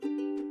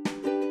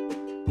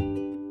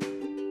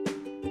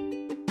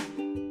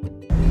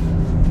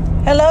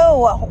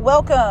Hello,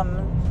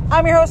 welcome.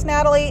 I'm your host,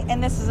 Natalie,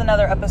 and this is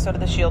another episode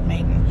of The Shield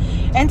Maiden.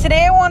 And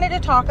today I wanted to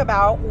talk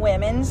about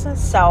women's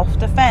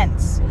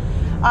self-defense.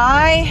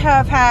 I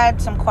have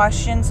had some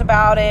questions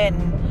about it,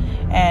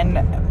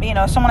 and you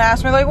know, someone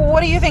asked me, like, well, what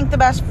do you think the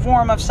best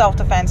form of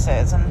self-defense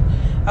is?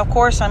 And of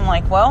course, I'm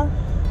like, well,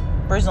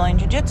 Brazilian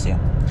Jiu-Jitsu.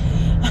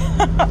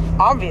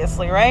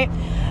 Obviously, right?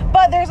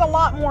 But there's a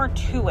lot more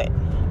to it,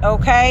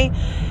 okay?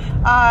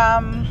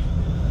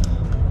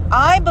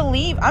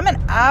 I'm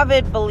an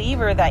avid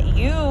believer that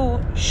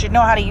you should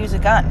know how to use a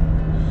gun.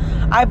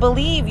 I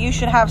believe you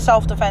should have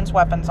self-defense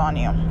weapons on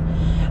you.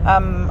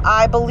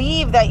 I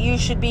believe that you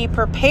should be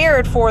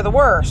prepared for the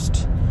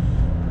worst.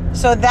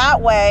 So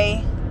that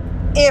way,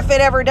 if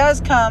it ever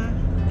does come,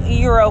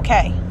 you're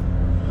okay.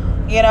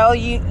 You know,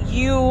 you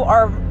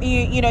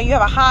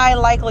have a high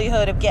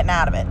likelihood of getting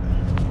out of it,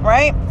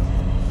 right?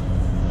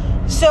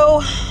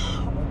 So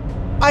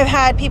I've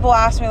had people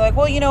ask me, like,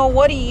 well, you know,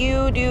 what do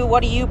you do?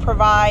 What do you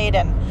provide?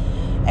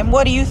 And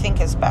what do you think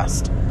is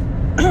best?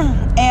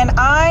 And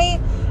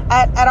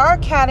at our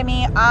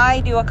academy,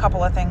 I do a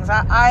couple of things.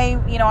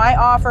 I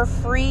offer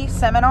free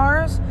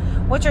seminars,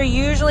 which are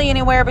usually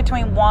anywhere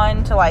between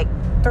 1 to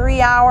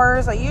 3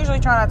 hours. I usually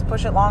try not to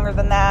push it longer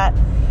than that.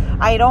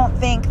 I don't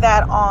think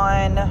that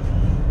I'm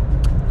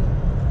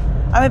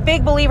a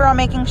big believer on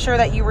making sure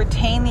that you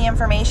retain the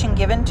information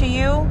given to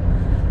you,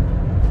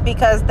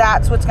 because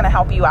that's what's going to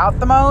help you out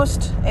the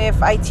most.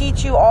 If I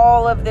teach you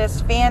all of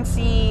this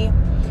fancy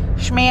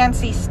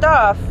schmancy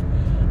stuff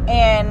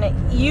and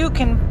you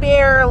can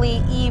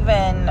barely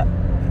even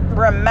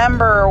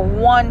remember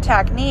one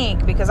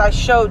technique because I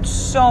showed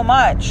so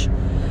much,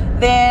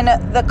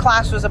 then the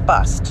class was a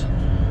bust.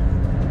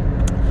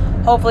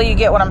 Hopefully you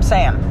get what I'm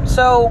saying.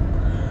 So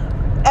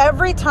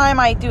every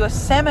time I do a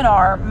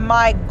seminar,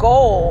 my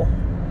goal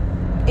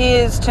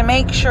is to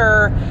make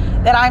sure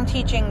that I'm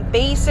teaching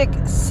basic,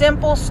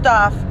 simple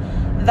stuff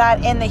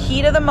that in the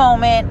heat of the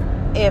moment,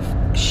 if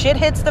shit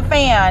hits the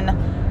fan,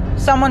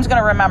 someone's going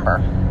to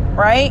remember,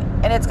 right?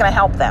 And it's going to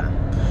help them.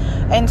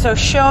 And so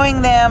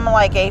showing them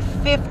like a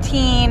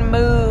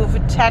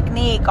 15-move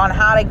technique on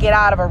how to get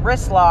out of a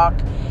wrist lock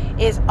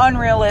is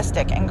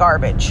unrealistic and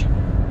garbage.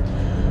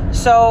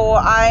 So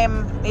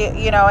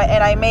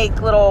and I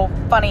make little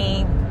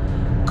funny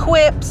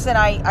quips, and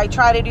I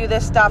try to do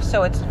this stuff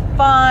so it's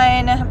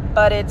fun,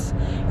 but it's,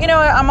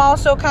 I'm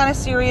also kind of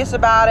serious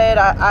about it.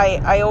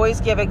 I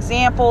always give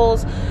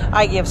examples,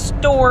 I give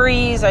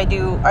stories, I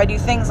do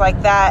things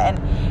like that,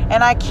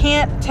 and I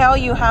can't tell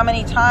you how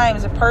many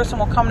times a person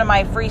will come to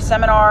my free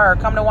seminar or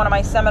come to one of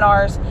my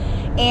seminars,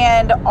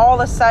 and all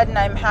of a sudden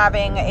I'm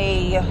having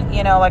a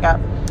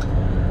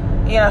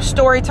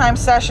story time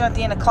session at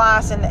the end of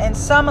class, and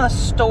some of the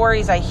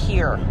stories I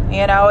hear,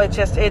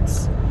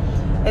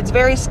 it's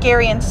very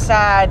scary and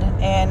sad,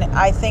 and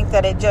I think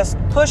that it just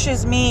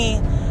pushes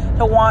me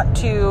to want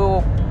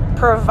to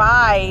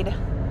provide.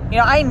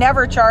 I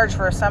never charge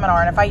for a seminar,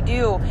 and if I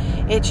do,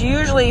 it's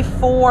usually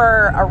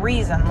for a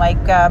reason.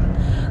 Like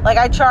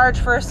I charge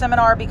for a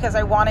seminar because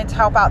I wanted to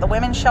help out the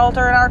women's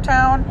shelter in our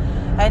town,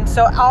 and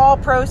so all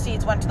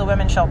proceeds went to the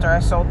women's shelter.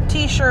 I sold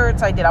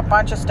t-shirts, I did a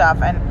bunch of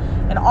stuff,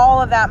 and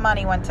all of that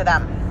money went to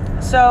them.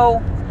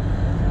 So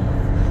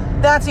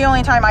that's the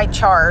only time I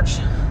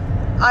charge.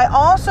 I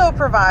also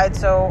provide,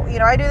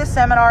 I do the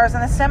seminars,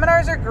 and the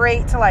seminars are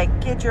great to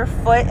get your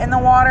foot in the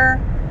water,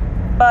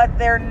 but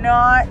they're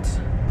not,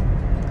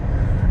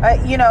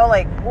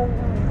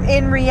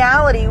 in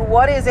reality,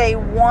 what is a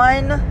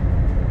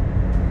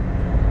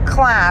 1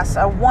 class,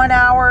 a 1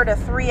 hour to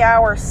 3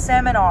 hour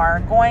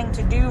seminar going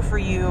to do for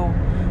you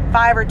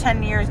 5 or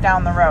 10 years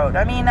down the road?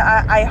 I mean,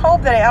 I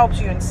hope that it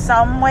helps you in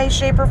some way,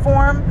 shape, or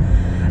form,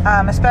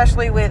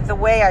 especially with the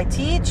way I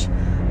teach,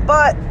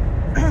 but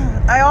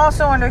I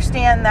also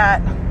understand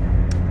that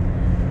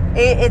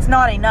it's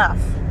not enough,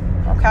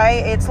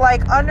 okay? It's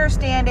like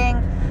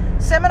understanding,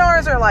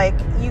 seminars are like,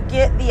 you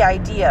get the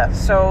idea.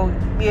 So,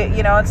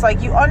 it's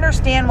like you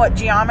understand what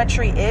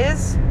geometry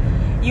is,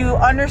 you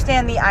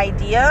understand the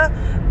idea,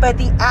 but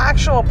the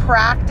actual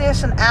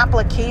practice and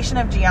application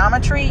of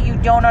geometry, you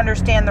don't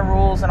understand the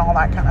rules and all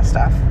that kind of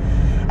stuff.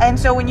 And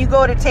so when you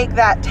go to take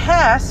that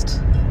test,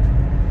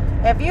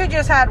 if you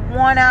just had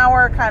 1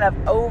 hour kind of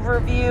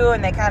overview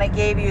and they kind of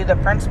gave you the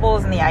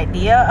principles and the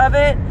idea of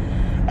it,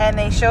 and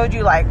they showed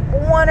you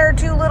 1 or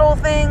 2 little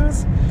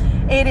things,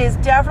 it is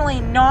definitely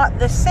not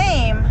the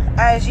same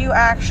as you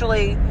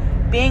actually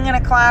being in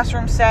a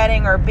classroom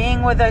setting or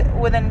being with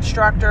an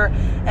instructor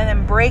and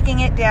then breaking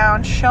it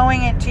down,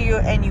 showing it to you,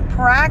 and you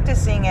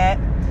practicing it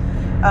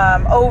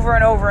over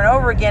and over and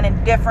over again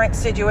in different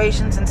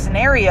situations and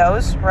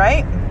scenarios,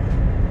 right?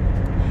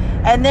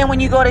 And then when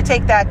you go to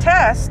take that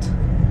test,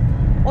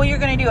 well, you're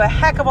going to do a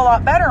heck of a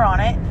lot better on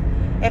it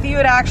if you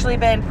had actually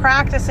been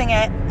practicing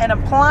it and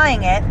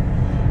applying it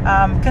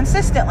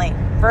consistently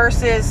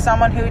versus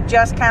someone who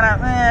just kind of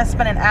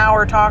spent an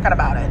hour talking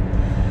about it.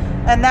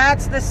 And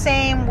that's the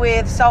same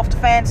with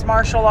self-defense,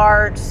 martial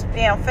arts,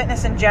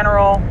 fitness in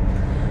general.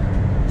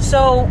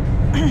 So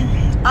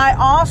I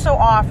also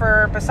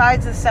offer,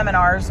 besides the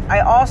seminars, I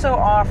also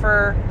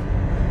offer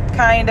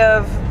kind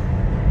of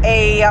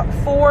a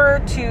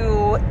 4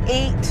 to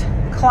 8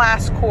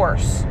 class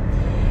course.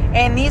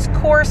 And these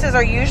courses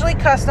are usually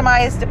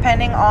customized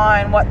depending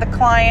on what the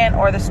client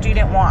or the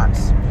student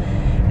wants.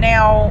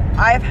 Now,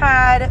 I've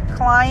had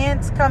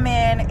clients come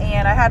in,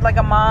 and I had like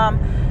a mom.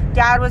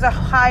 Dad was a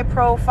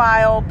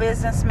high-profile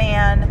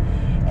businessman,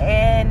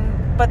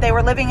 but they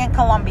were living in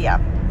Colombia.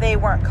 They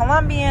weren't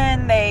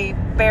Colombian. They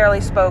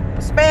barely spoke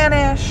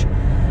Spanish.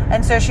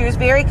 And so she was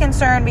very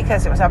concerned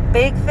because it was a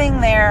big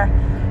thing there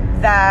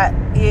that,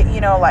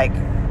 you know, like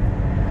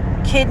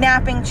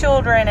kidnapping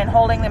children and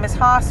holding them as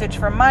hostage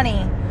for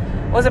money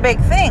was a big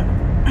thing.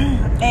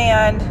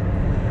 And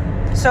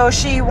so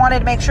she wanted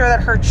to make sure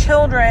that her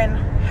children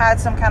had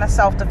some kind of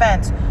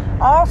self-defense.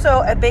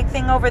 Also, a big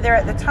thing over there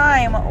at the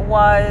time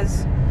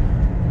was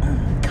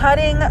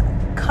cutting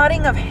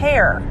of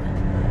hair.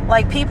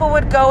 Like, people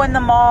would go in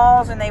the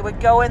malls, and they would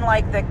go in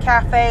like the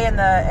cafe and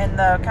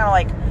the kind of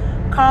like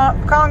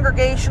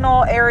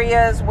congregational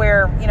areas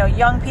where, you know,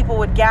 young people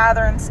would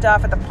gather and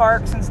stuff at the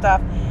parks and stuff,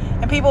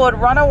 and people would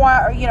run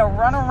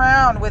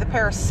around with a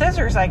pair of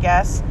scissors, I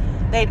guess.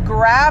 They'd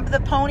grab the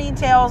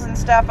ponytails and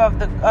stuff of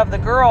the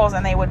girls,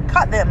 and they would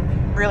cut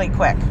them really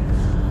quick.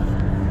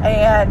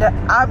 And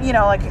you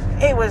know, like,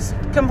 it was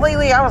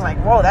completely, I was like,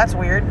 whoa, that's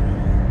weird.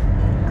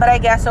 But I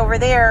guess over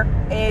there,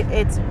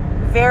 it's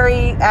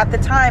very, at the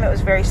time, it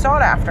was very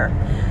sought after.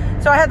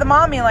 So I had the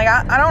mom being like,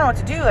 I don't know what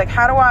to do. Like,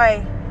 how do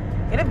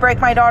it'd break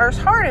my daughter's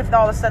heart if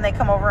all of a sudden they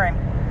come over and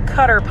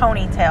cut her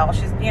ponytail.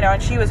 She's, you know,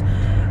 and she was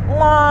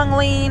long,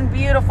 lean,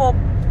 beautiful,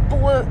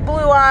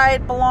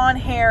 blue-eyed,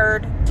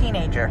 blonde-haired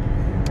teenager.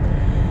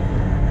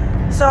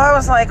 So I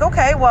was like,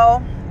 okay,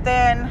 well,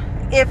 then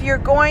if you're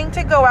going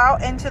to go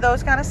out into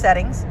those kind of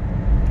settings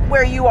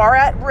where you are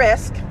at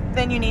risk,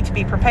 then you need to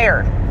be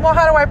prepared. Well,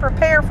 how do I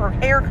prepare for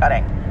hair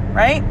cutting,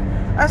 right?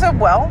 I said,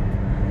 well,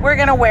 we're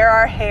going to wear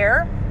our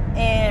hair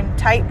in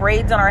tight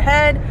braids on our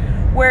head.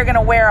 We're going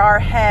to wear our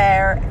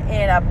hair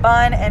in a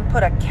bun and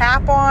put a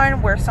cap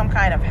on, wear some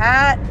kind of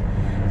hat.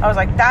 I was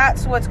like,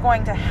 that's what's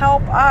going to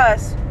help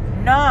us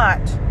not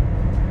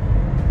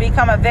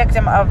become a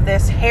victim of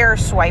this hair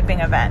swiping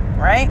event,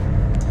 right?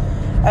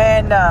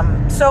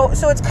 And so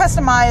it's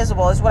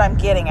customizable is what I'm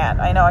getting at.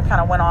 I know I kind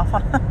of went off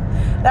on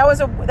that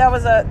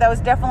was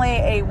definitely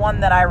a one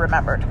that I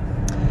remembered.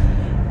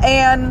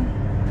 And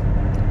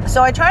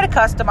so I try to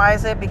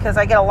customize it because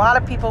I get a lot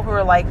of people who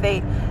are like,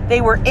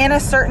 they were in a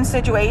certain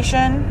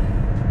situation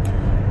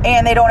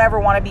and they don't ever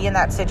want to be in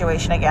that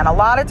situation again. A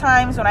lot of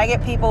times when I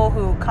get people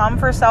who come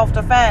for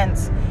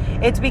self-defense,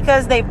 it's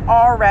because they've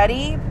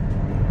already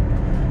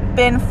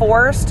been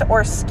forced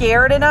or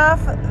scared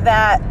enough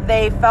that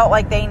they felt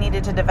like they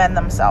needed to defend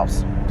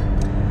themselves.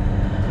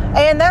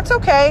 And that's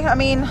okay. I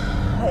mean,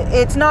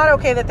 it's not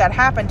okay that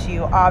happened to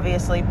you,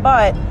 obviously,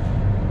 but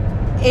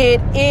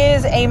it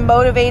is a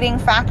motivating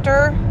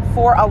factor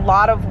for a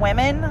lot of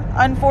women,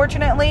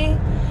 unfortunately.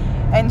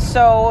 And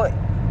so,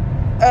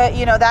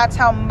 you know, that's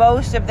how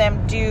most of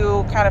them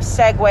do kind of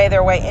segue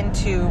their way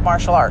into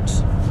martial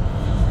arts.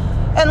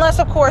 Unless,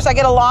 of course, I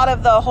get a lot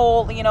of the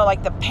whole, you know,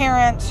 like the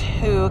parents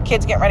who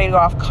kids get ready to go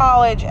off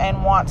college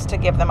and wants to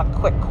give them a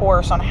quick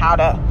course on how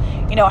to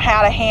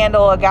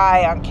handle a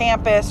guy on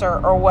campus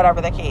or whatever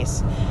the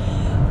case.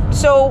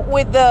 So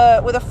with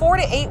a 4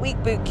 to 8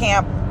 week boot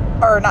camp,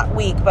 or not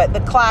week, but the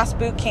class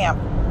boot camp,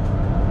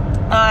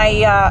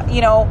 I,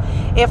 you know,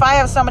 if I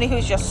have somebody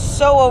who's just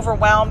so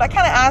overwhelmed, I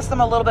kind of ask them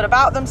a little bit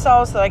about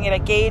themselves so that I can get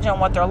a gauge on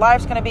what their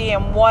life's going to be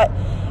and what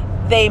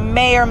they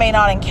may or may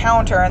not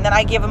encounter, and then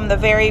I give them the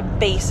very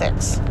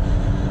basics.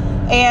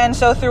 And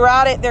so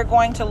throughout it, they're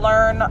going to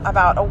learn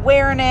about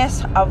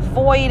awareness,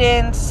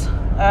 avoidance,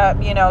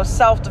 you know,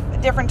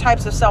 different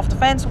types of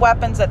self-defense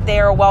weapons that they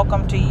are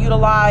welcome to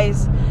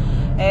utilize.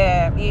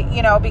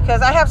 You know,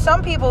 because I have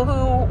some people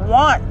who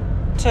want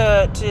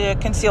to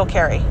conceal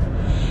carry,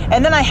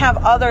 and then I have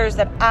others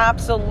that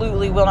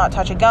absolutely will not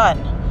touch a gun.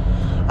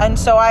 And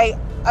so I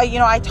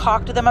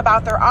talk to them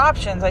about their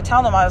options. I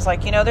tell them, I was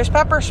like, you know, there's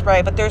pepper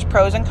spray, but there's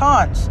pros and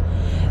cons.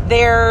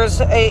 There's,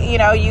 you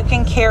know, you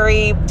can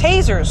carry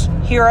tasers.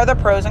 Here are the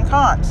pros and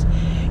cons.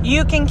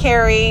 You can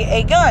carry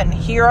a gun.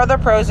 Here are the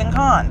pros and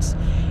cons.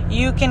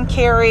 You can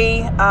carry,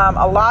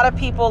 a lot of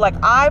people, like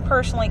I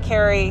personally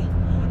carry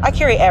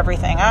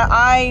everything.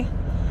 I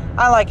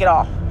like it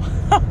all.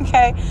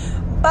 Okay.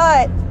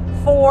 But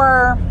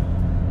for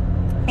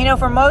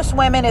most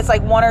women, it's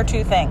like one or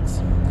two things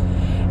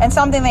and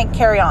something they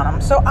carry on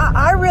them. So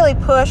I really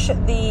push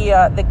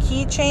the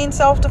keychain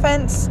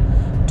self-defense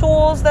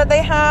tools that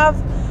they have.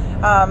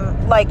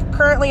 Like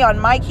currently on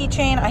my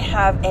keychain, I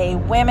have a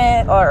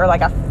women or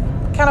like a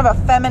kind of a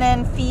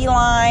feminine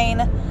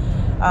feline.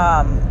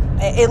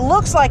 It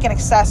looks like an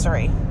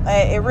accessory.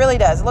 It really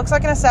does. It looks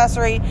like an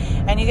accessory,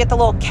 and you get the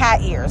little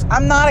cat ears.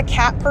 I'm not a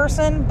cat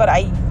person, but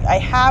I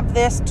have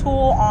this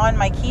tool on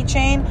my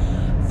keychain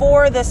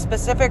for the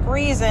specific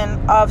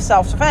reason of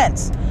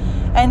self-defense.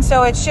 And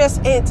so it's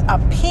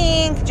a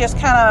pink, just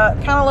kind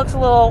of looks a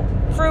little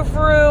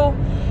frou-frou,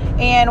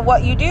 And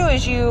what you do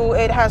is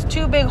it has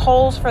 2 big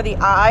holes for the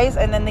eyes,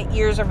 and then the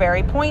ears are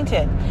very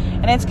pointed,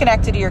 and it's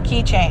connected to your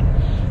keychain.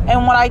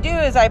 And what I do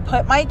is I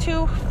put my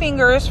 2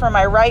 fingers for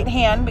my right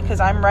hand, because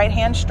I'm right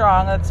hand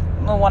strong. That's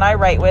the one I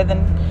write with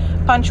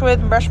and punch with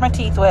and brush my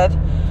teeth with.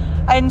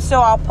 And so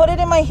I'll put it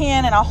in my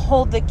hand and I'll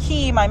hold the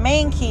key, my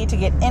main key, to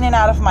get in and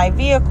out of my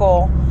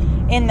vehicle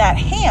in that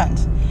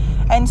hand.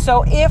 And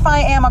so if I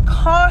am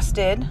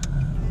accosted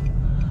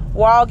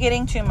while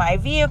getting to my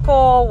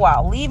vehicle,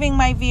 while leaving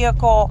my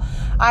vehicle,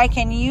 I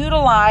can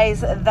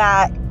utilize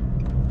that,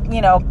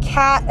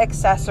 cat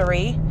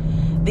accessory,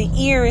 the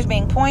ears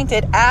being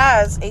pointed,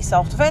 as a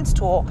self-defense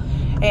tool.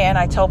 And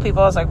I tell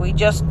people, I was like, we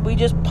just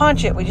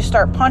punch it. We just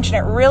start punching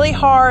it really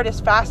hard,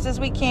 as fast as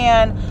we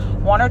can,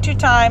 1 or 2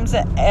 times,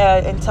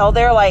 until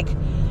they're like,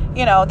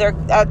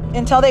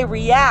 until they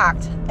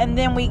react, and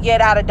then we get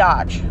out of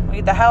Dodge. We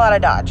get the hell out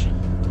of Dodge.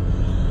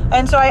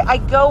 And so I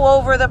go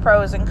over the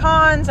pros and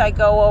cons. I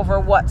go over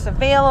what's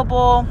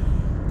available.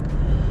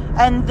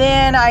 And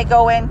then I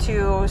go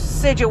into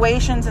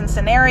situations and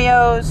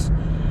scenarios,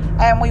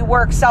 and we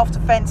work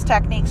self-defense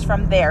techniques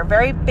from there.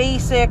 Very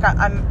basic.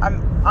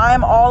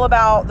 I'm all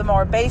about the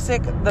more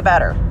basic, the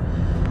better.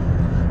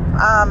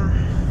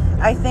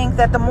 I think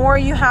that the more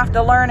you have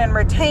to learn and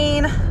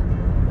retain,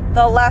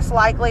 the less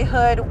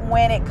likelihood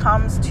when it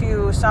comes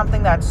to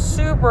something that's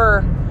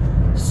super,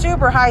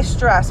 super high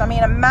stress. I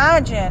mean,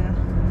 imagine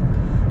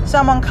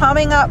someone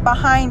coming up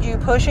behind you,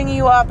 pushing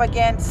you up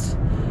against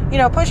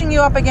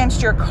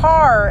your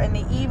car in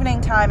the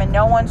evening time and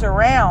no one's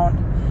around.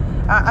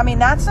 I mean,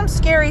 that's some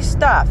scary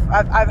stuff.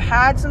 I've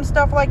had some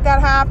stuff like that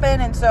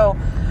happen. And so,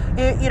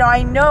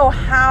 I know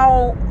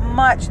how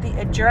much the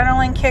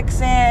adrenaline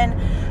kicks in,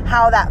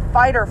 how that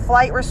fight or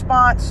flight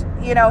response,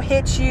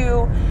 hits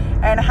you,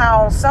 and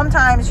how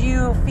sometimes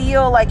you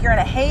feel like you're in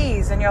a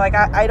haze and you're like,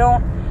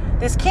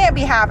 this can't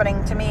be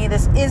happening to me.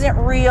 This isn't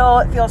real.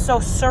 It feels so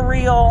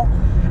surreal.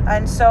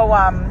 And so,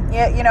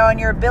 and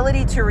your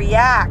ability to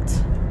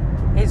react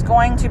is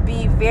going to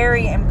be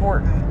very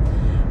important,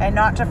 and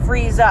not to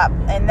freeze up.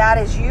 And that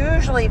is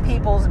usually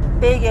people's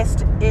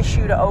biggest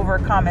issue to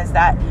overcome, is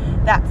that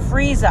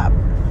freeze up.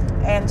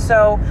 And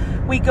so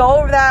we go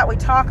over that, we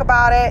talk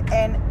about it,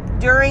 and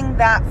during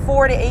that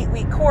 4 to 8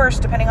 week course,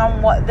 depending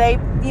on what they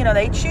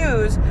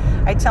choose,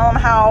 I tell them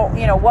how,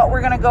 what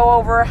we're going to go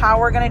over, how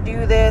we're going to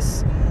do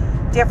this,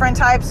 different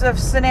types of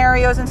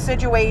scenarios and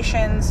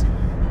situations.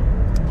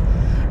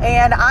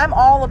 And I'm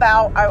all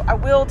about, I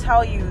will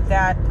tell you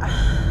that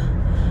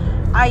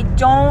I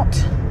don't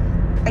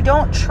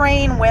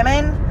train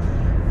women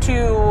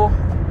to,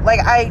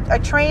 I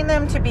train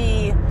them to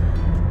be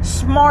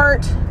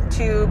smart,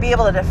 to be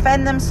able to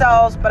defend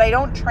themselves, but I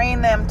don't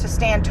train them to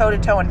stand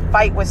toe-to-toe and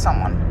fight with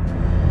someone.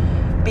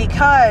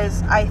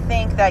 Because I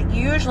think that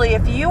usually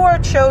if you are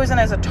chosen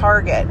as a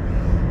target,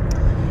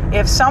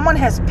 if someone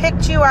has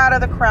picked you out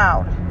of the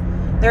crowd,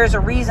 there's a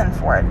reason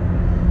for it.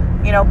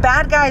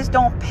 Bad guys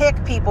don't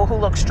pick people who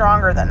look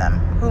stronger than them,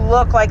 who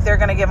look like they're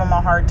going to give them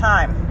a hard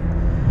time.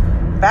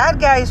 Bad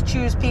guys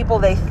choose people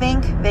they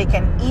think they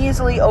can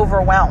easily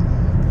overwhelm.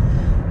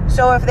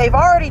 So if they've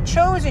already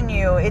chosen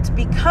you, it's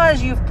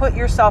because you've put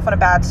yourself in a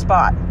bad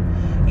spot.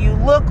 You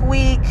look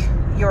weak,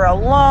 you're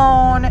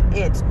alone,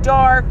 it's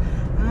dark,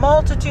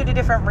 multitude of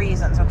different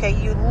reasons, okay?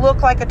 You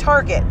look like a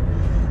target.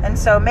 And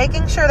so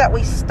making sure that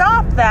we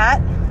stop that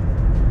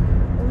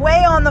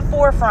way on the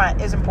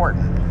forefront is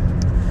important.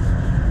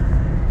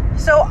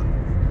 So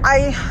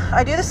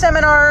I do the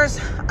seminars,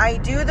 I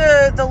do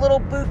the little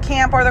boot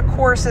camp, or the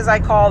courses, I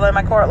call them.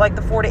 I call it like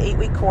the 4 to 8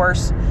 week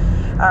course,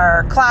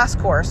 or class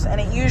course,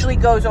 and it usually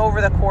goes over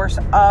the course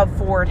of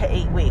 4 to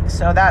 8 weeks.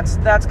 So that's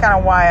kind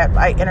of why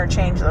I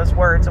interchange those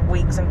words of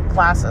weeks and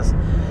classes.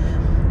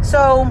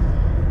 So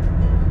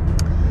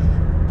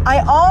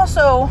I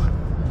also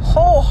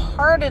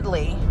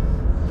wholeheartedly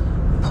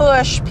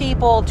push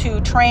people to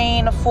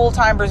train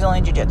full-time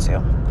Brazilian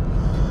Jiu-Jitsu.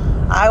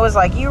 I was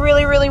like, you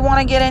really, really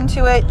want to get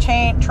into it?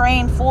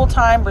 Train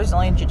full-time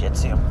Brazilian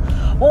Jiu-Jitsu.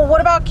 Well,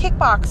 what about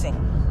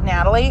kickboxing,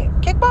 Natalie?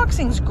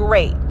 Kickboxing's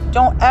great.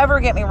 Don't ever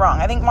get me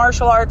wrong. I think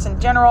martial arts in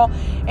general,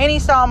 any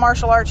style of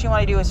martial arts you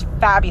want to do is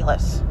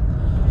fabulous.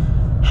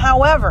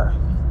 However,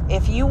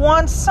 if you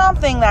want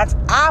something that's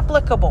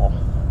applicable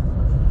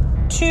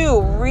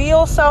to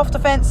real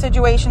self-defense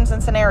situations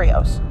and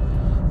scenarios,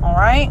 all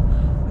right,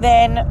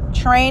 then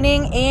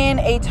training in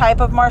a type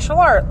of martial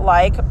art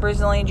like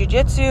Brazilian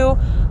Jiu-Jitsu,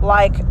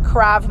 like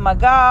Krav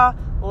Maga,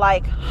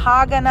 like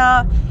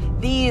Hagana,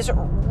 these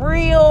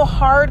real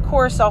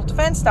hardcore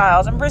self-defense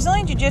styles. And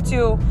Brazilian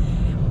Jiu-Jitsu,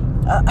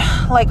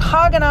 like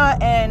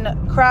Hagana and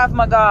Krav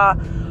Maga,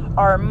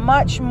 are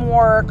much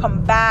more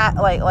combative.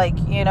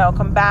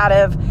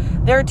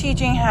 They're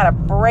teaching how to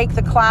break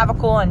the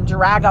clavicle and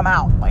drag them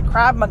out. Like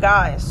Krav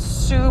Maga is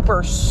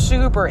super,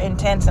 super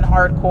intense and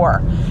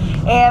hardcore.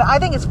 And I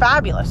think it's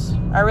fabulous.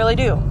 I really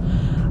do.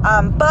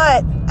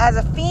 But as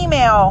a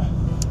female,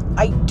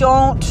 I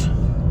don't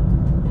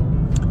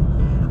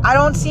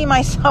see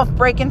myself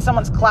breaking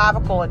someone's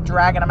clavicle and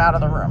dragging them out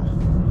of the room.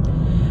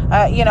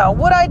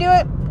 Would I do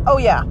it? Oh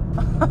yeah.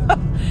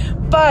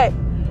 But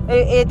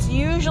it's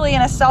usually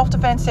in a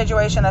self-defense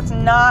situation. That's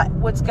not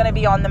what's going to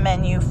be on the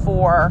menu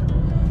for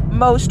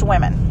most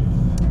women.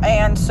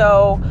 And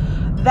so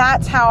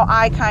that's how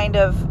I kind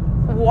of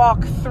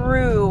walk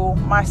through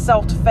my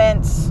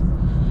self-defense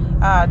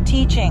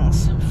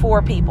teachings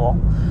for people.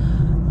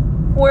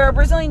 Where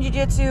Brazilian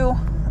Jiu-Jitsu,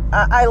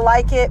 I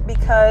like it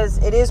because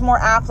it is more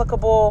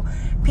applicable.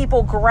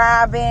 People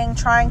grabbing,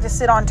 trying to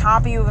sit on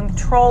top of you and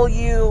control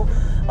you,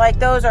 like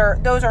those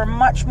are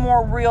much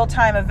more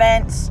real-time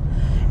events.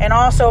 And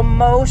also,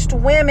 most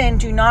women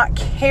do not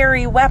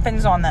carry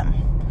weapons on them.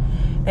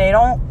 They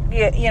don't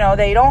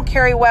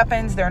carry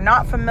weapons. They're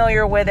not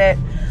familiar with it.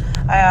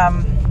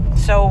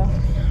 So,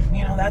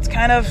 that's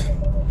kind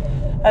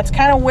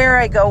of where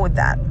I go with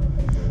that.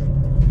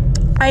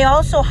 I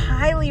also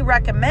highly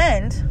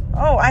recommend,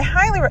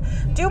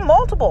 do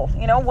multiple,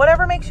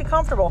 whatever makes you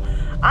comfortable.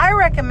 I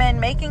recommend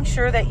making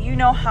sure that you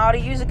know how to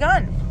use a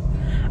gun.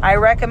 I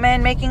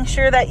recommend making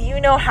sure that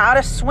you know how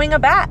to swing a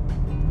bat.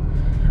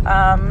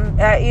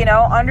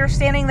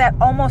 Understanding that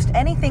almost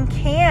anything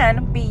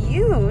can be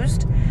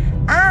used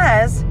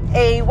as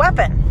a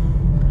weapon,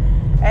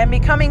 and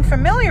becoming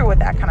familiar with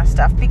that kind of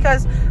stuff,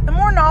 because the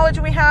more knowledge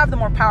we have, the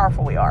more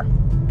powerful we are.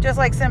 Just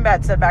like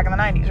Sinbad said back in the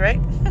 90s, right?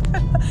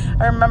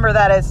 I remember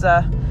that as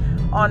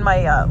on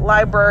my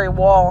library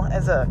wall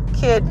as a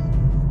kid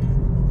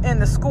in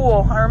the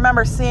school. I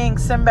remember seeing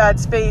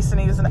Sinbad's face, and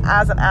he was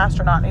as an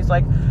astronaut, and he's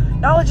like,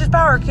 knowledge is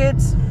power,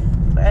 kids.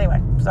 But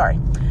anyway, sorry.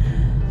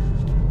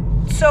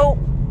 So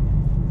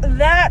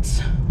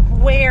that's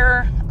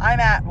where I'm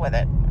at with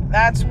it.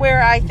 That's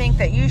where I think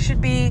that you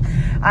should be.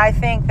 I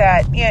think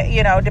that,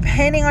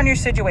 depending on your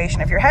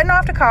situation, if you're heading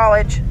off to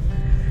college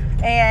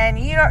and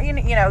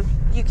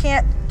you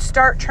can't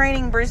start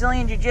training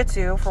Brazilian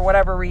Jiu-Jitsu for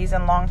whatever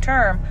reason long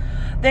term,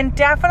 then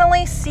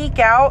definitely seek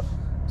out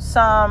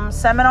some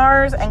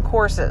seminars and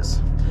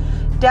courses.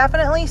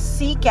 Definitely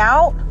seek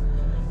out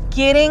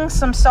getting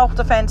some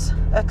self-defense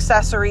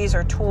accessories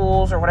or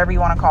tools or whatever you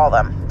want to call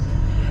them,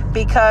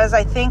 because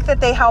I think that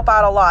they help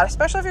out a lot,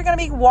 especially if you're going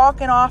to be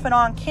walking off and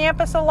on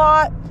campus a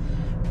lot.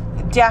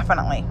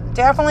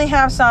 Definitely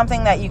have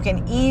something that you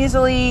can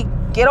easily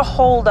get a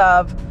hold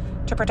of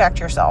to protect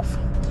yourself.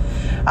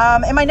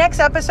 In my next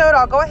episode,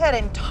 I'll go ahead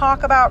and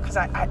talk about, because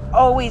I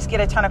always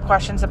get a ton of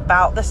questions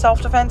about the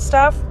self-defense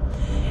stuff,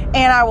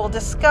 and I will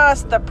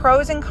discuss the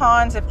pros and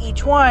cons of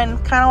each one,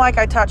 kind of like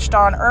I touched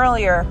on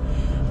earlier.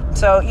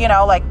 So,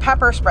 like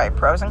pepper spray,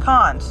 pros and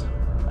cons.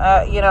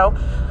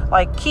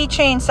 Like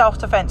keychain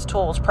self-defense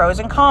tools, pros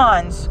and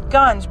cons.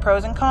 Guns,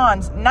 pros and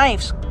cons.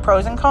 Knives,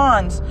 pros and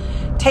cons.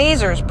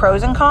 Tasers,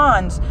 pros and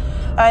cons.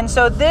 And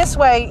so this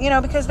way,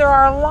 because there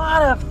are a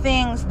lot of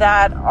things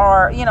that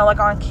are, like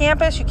on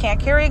campus, you can't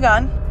carry a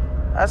gun.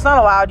 That's not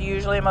allowed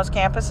usually in most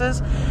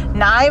campuses.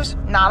 Knives,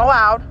 not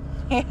allowed.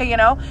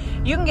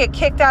 You can get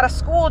kicked out of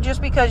school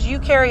just because you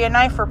carry a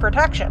knife for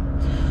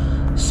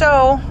protection.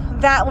 So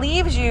that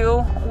leaves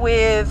you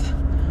with,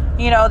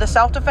 the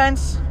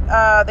self-defense,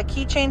 the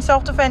keychain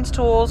self-defense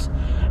tools,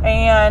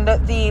 and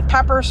the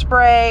pepper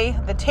spray,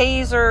 the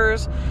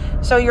tasers.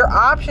 So your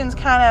options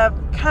kind of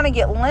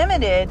get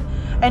limited,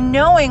 and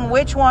knowing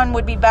which one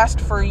would be best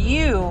for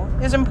you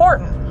is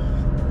important.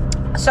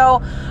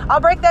 So I'll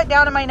break that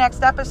down in my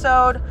next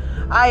episode.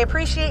 I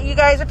appreciate you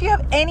guys. If you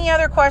have any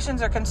other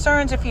questions or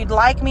concerns, if you'd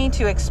like me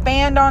to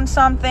expand on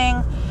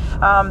something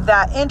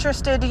that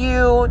interested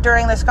you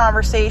during this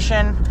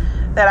conversation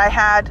that I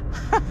had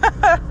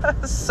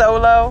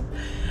solo,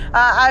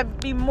 I'd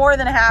be more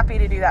than happy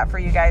to do that for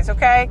you guys,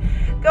 okay?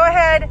 Go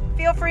ahead,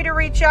 feel free to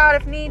reach out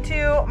if need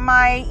to.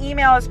 My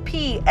email is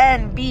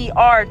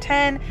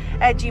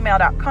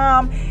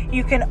pnbr10@gmail.com.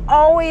 You can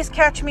always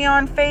catch me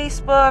on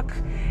Facebook.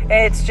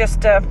 It's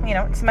just,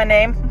 it's my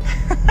name.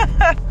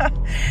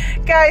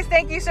 Guys,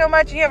 thank you so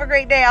much. You have a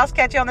great day. I'll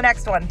catch you on the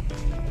next one.